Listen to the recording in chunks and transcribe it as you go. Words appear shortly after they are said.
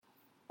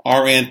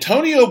Are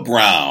Antonio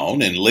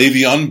Brown and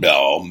Le'Veon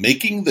Bell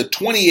making the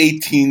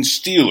 2018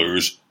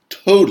 Steelers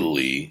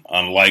totally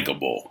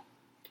unlikable?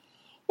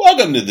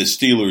 Welcome to the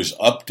Steelers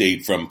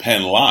update from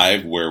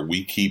Pennlive, where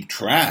we keep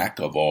track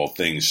of all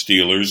things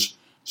Steelers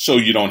so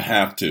you don't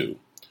have to.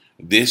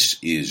 This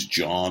is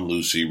John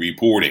Lucy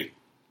reporting.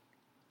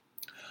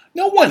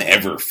 No one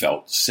ever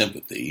felt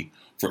sympathy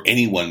for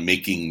anyone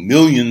making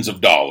millions of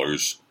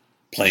dollars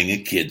playing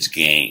a kid's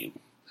game.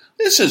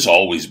 This has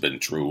always been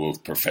true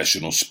of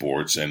professional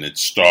sports and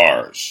its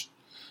stars.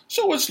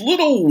 So it's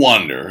little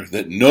wonder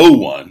that no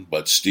one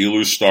but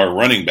Steelers star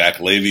running back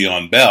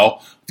Le'Veon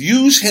Bell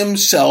views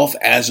himself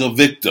as a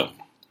victim,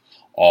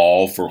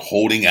 all for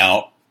holding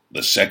out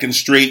the second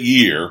straight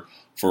year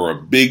for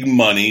a big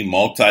money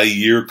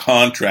multi-year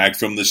contract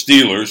from the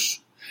Steelers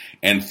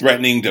and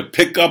threatening to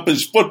pick up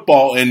his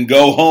football and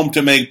go home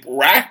to make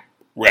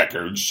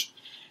records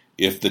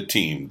if the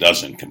team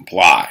doesn't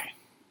comply.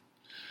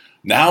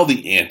 Now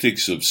the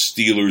antics of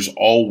Steelers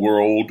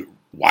all-world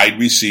wide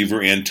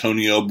receiver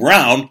Antonio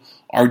Brown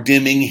are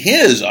dimming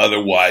his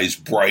otherwise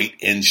bright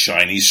and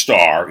shiny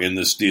star in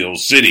the Steel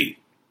City.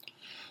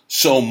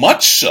 So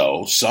much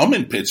so, some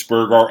in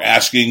Pittsburgh are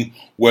asking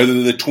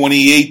whether the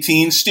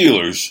 2018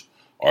 Steelers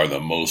are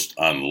the most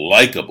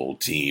unlikable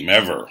team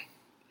ever.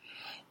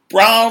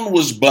 Brown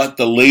was but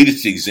the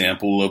latest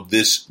example of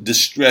this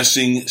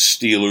distressing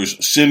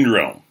Steelers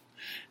syndrome.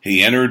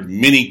 He entered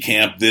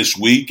minicamp this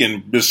week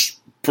and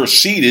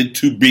proceeded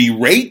to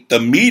berate the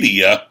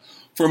media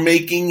for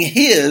making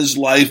his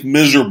life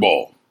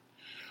miserable.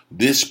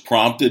 This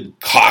prompted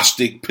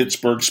caustic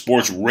Pittsburgh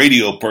sports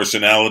radio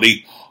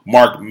personality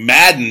Mark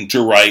Madden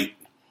to write,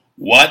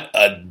 "What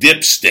a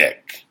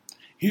dipstick."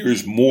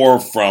 Here's more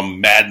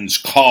from Madden's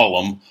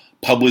column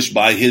published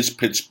by his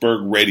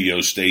Pittsburgh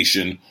radio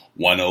station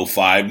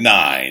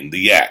 1059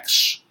 The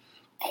X.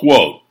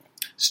 Quote,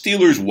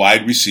 Steelers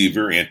wide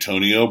receiver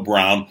Antonio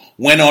Brown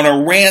went on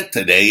a rant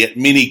today at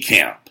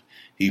minicamp.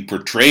 He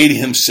portrayed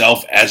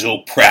himself as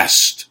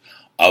oppressed,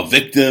 a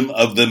victim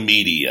of the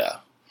media.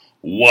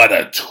 What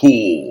a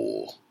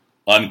tool,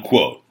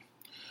 unquote.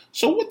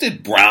 So what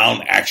did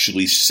Brown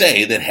actually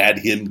say that had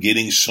him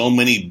getting so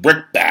many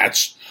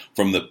brickbats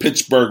from the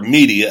Pittsburgh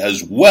media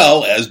as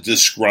well as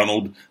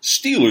disgruntled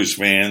Steelers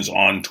fans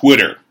on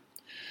Twitter?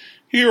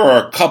 Here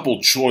are a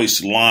couple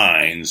choice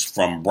lines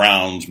from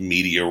Brown's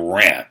media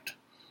rant.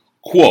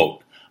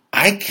 Quote,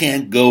 I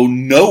can't go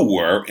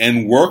nowhere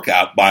and work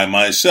out by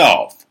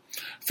myself.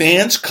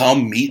 Fans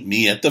come meet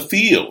me at the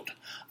field.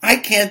 I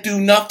can't do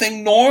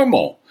nothing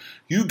normal.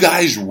 You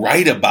guys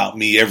write about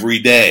me every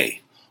day.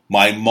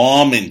 My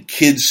mom and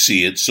kids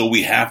see it, so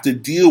we have to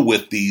deal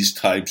with these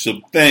types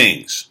of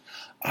things.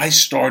 I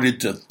started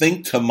to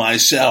think to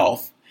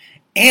myself,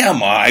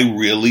 am I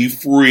really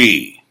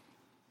free?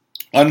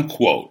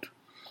 Unquote.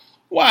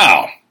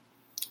 Wow,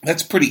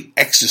 that's pretty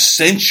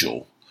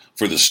existential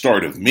for the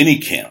start of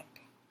minicamp.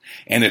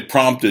 And it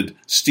prompted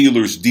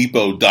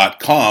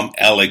SteelersDepot.com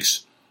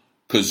Alex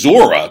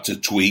Kozora to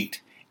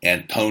tweet,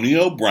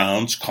 Antonio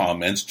Brown's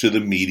comments to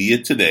the media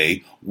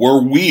today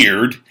were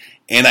weird,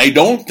 and I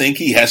don't think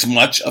he has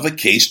much of a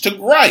case to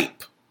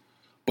gripe.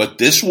 But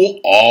this will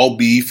all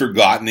be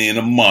forgotten in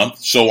a month,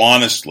 so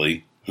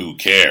honestly, who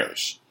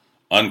cares?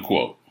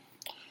 Unquote.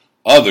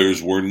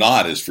 Others were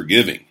not as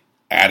forgiving.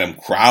 Adam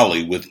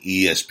Crowley with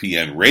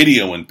ESPN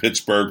Radio in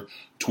Pittsburgh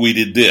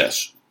tweeted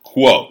this,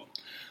 quote,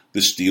 the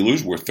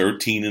Steelers were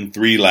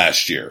 13-3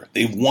 last year.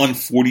 They've won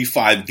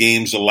 45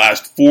 games the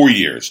last 4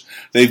 years.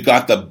 They've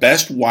got the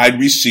best wide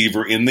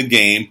receiver in the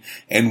game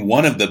and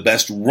one of the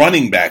best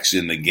running backs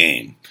in the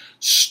game.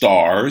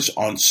 Stars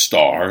on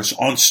stars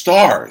on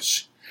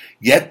stars.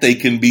 Yet they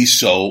can be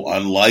so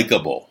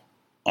unlikable.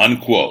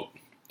 Unquote.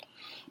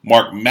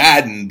 Mark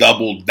Madden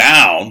doubled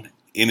down.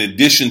 In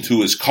addition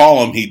to his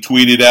column, he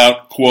tweeted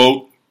out,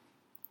 quote,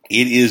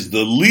 it is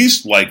the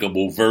least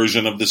likable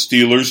version of the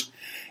Steelers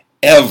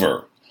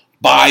ever.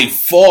 By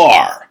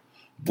far,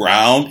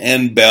 Brown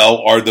and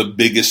Bell are the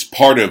biggest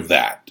part of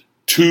that.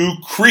 Two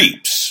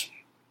creeps.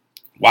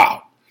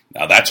 Wow,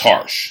 now that's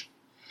harsh.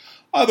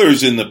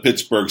 Others in the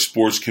Pittsburgh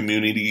sports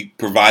community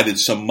provided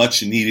some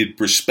much-needed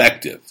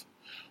perspective,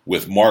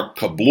 with Mark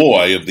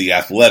Kabloy of The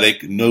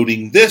Athletic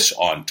noting this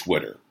on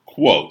Twitter,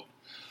 quote,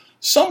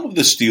 some of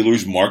the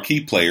Steelers'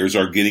 marquee players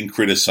are getting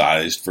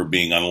criticized for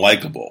being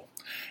unlikable.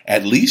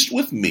 At least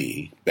with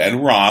me, Ben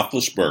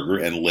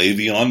Roethlisberger and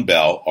Le'Veon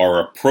Bell are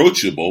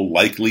approachable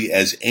likely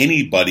as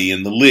anybody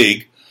in the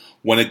league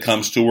when it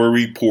comes to a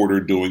reporter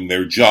doing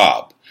their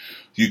job.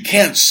 You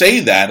can't say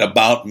that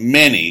about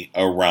many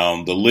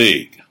around the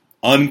league.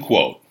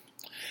 Unquote.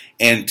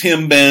 And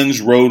Tim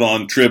Benz wrote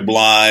on Trib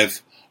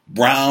Live,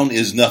 Brown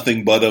is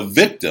nothing but a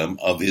victim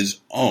of his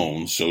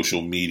own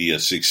social media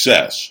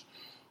success.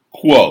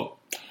 Quote,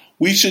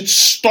 we should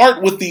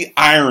start with the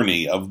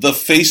irony of the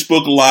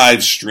Facebook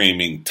live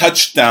streaming,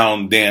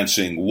 touchdown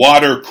dancing,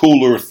 water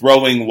cooler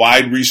throwing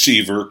wide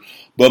receiver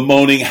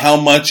bemoaning how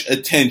much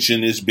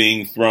attention is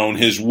being thrown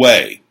his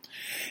way.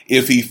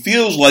 If he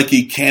feels like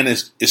he can't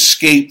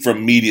escape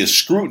from media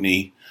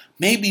scrutiny,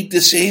 Maybe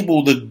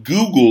disable the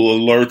Google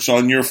alerts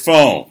on your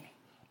phone,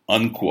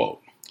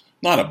 unquote.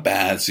 Not a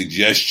bad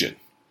suggestion.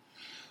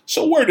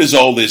 So where does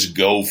all this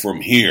go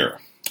from here?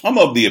 I'm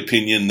of the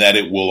opinion that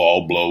it will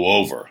all blow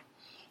over.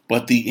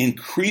 But the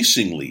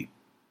increasingly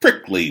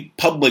prickly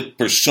public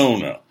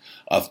persona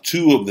of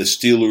two of the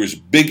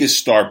Steelers' biggest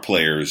star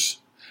players,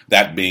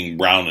 that being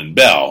Brown and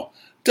Bell,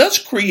 does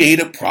create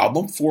a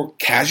problem for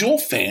casual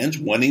fans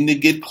wanting to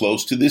get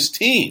close to this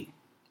team.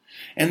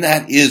 And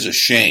that is a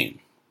shame.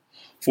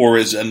 For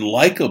as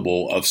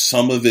unlikable of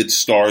some of its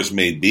stars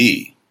may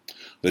be,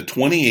 the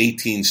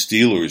 2018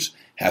 Steelers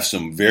have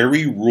some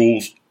very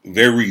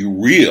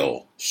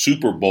real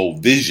Super Bowl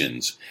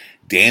visions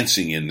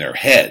dancing in their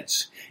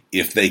heads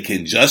if they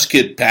can just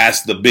get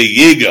past the big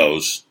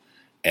egos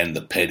and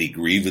the petty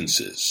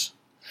grievances.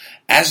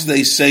 As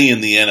they say in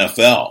the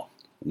NFL,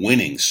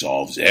 winning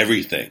solves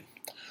everything.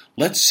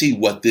 Let's see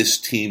what this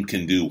team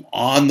can do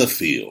on the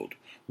field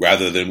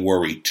rather than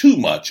worry too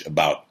much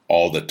about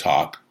all the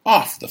talk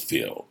off the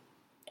field.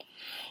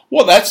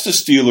 Well, that's the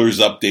Steelers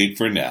update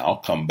for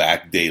now. Come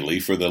back daily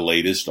for the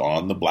latest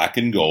on the black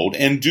and gold.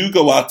 And do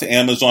go out to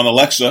Amazon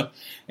Alexa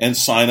and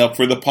sign up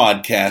for the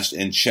podcast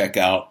and check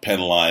out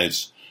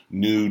Pennlive's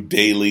new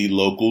daily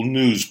local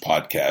news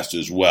podcast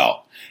as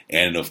well.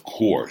 And of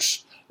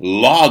course,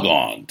 log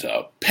on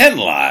to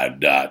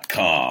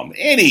Pennlive.com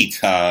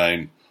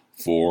anytime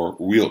for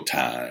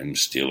real-time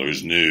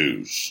Steelers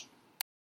news.